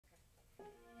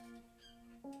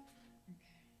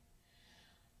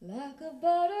Like a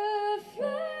butterfly,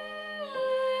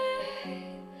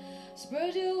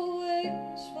 spread your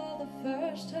wings for the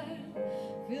first time.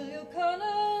 Feel your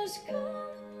colors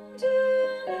come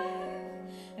to life,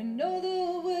 and know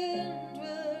the wind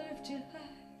will lift you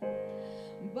high.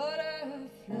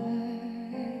 Butterfly.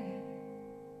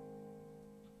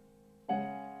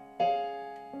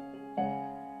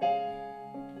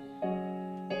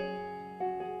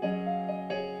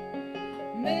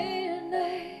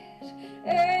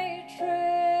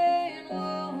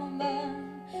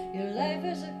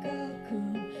 As a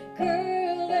cocoon,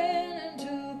 curling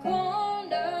into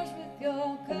corners with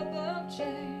your cup of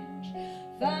change,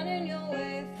 finding your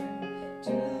way through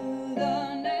to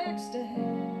the next day,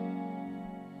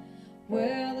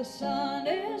 where the sun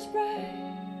is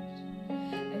bright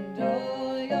and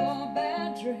all your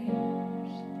bad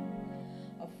dreams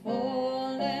are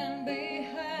falling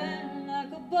behind.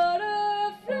 Like a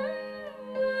butterfly,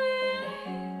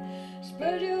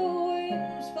 spread your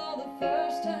wings for the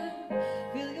first time.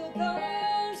 Feel your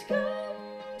colors come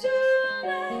to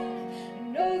life, and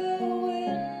know the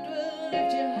wind will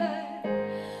lift you high.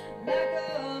 Like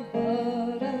a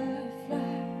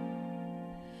butterfly,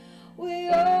 we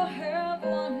all have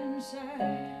one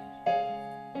inside.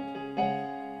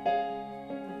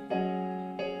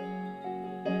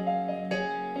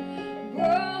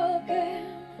 Broken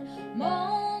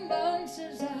moments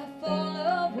as I fall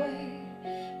away,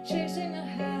 chasing a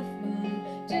half moon,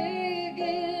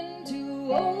 digging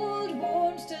to old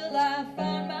wounds till I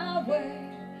find my way,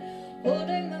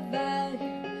 holding the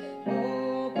value,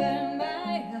 open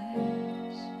my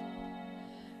eyes,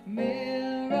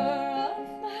 mirror of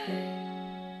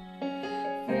mine,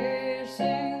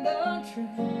 facing the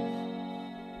truth,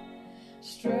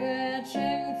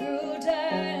 stretching through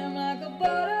time. Like a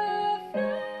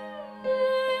butterfly,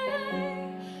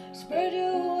 spread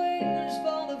your wings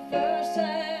for the first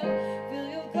time. Feel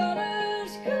your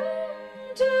colors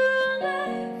come to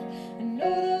life, and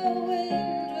know the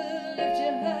wind will lift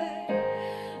you high.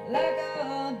 Like a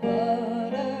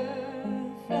butterfly,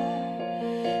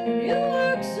 and you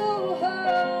work so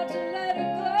hard to let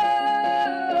it go,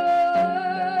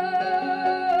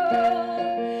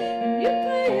 and you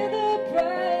pay the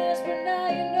price, but now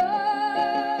you know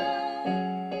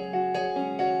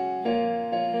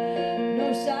no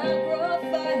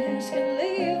sacrifice can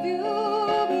leave you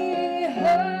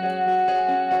behind.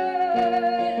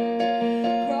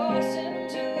 Crossing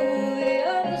to the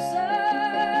other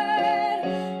side.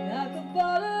 Like a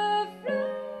butterfly,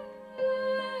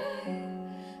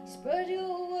 spread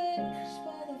your wings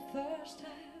for the first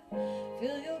time.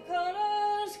 Feel your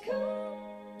colors come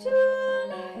to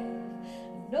life,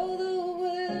 and know the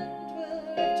wind will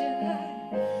lift you high.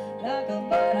 Like a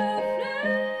butterfly,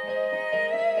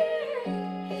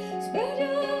 spread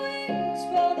your wings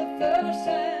for the first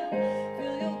time.